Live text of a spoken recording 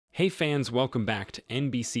Hey fans, welcome back to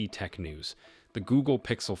NBC Tech News. The Google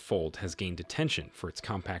Pixel Fold has gained attention for its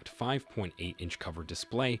compact 5.8-inch cover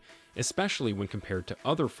display, especially when compared to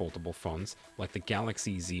other foldable phones like the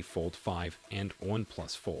Galaxy Z Fold 5 and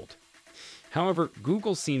OnePlus Fold. However,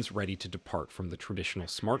 Google seems ready to depart from the traditional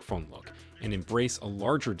smartphone look and embrace a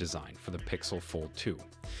larger design for the Pixel Fold 2.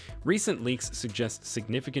 Recent leaks suggest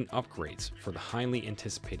significant upgrades for the highly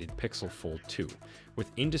anticipated Pixel Fold 2,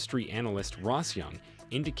 with industry analyst Ross Young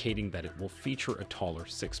indicating that it will feature a taller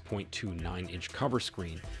 6.29-inch cover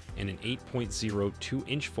screen and an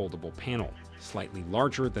 8.02-inch foldable panel, slightly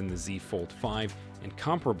larger than the Z Fold 5 and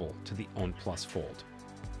comparable to the OnePlus Fold.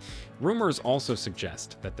 Rumors also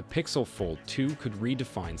suggest that the Pixel Fold 2 could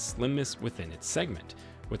redefine slimness within its segment,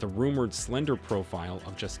 with a rumored slender profile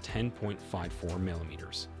of just 10.54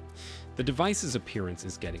 millimeters. The device's appearance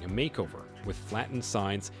is getting a makeover, with flattened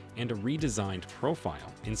sides and a redesigned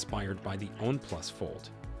profile inspired by the OnePlus Fold.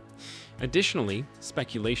 Additionally,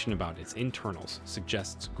 speculation about its internals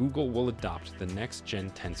suggests Google will adopt the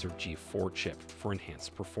next-gen Tensor G4 chip for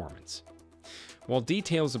enhanced performance. While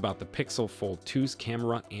details about the Pixel Fold 2's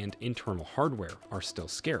camera and internal hardware are still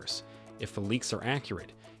scarce, if the leaks are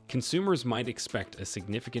accurate, consumers might expect a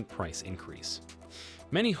significant price increase.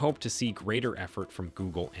 Many hope to see greater effort from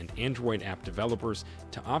Google and Android app developers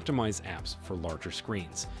to optimize apps for larger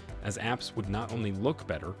screens, as apps would not only look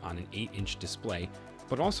better on an 8-inch display,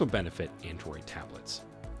 but also benefit Android tablets.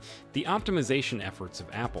 The optimization efforts of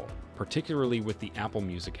Apple, particularly with the Apple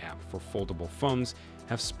Music app for foldable phones,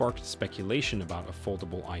 have sparked speculation about a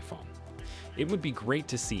foldable iPhone. It would be great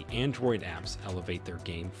to see Android apps elevate their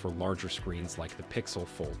game for larger screens like the Pixel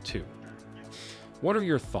Fold 2. What are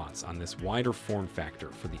your thoughts on this wider form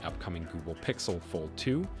factor for the upcoming Google Pixel Fold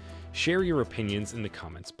 2? Share your opinions in the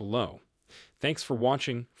comments below. Thanks for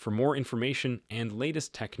watching. For more information and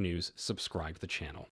latest tech news, subscribe to the channel.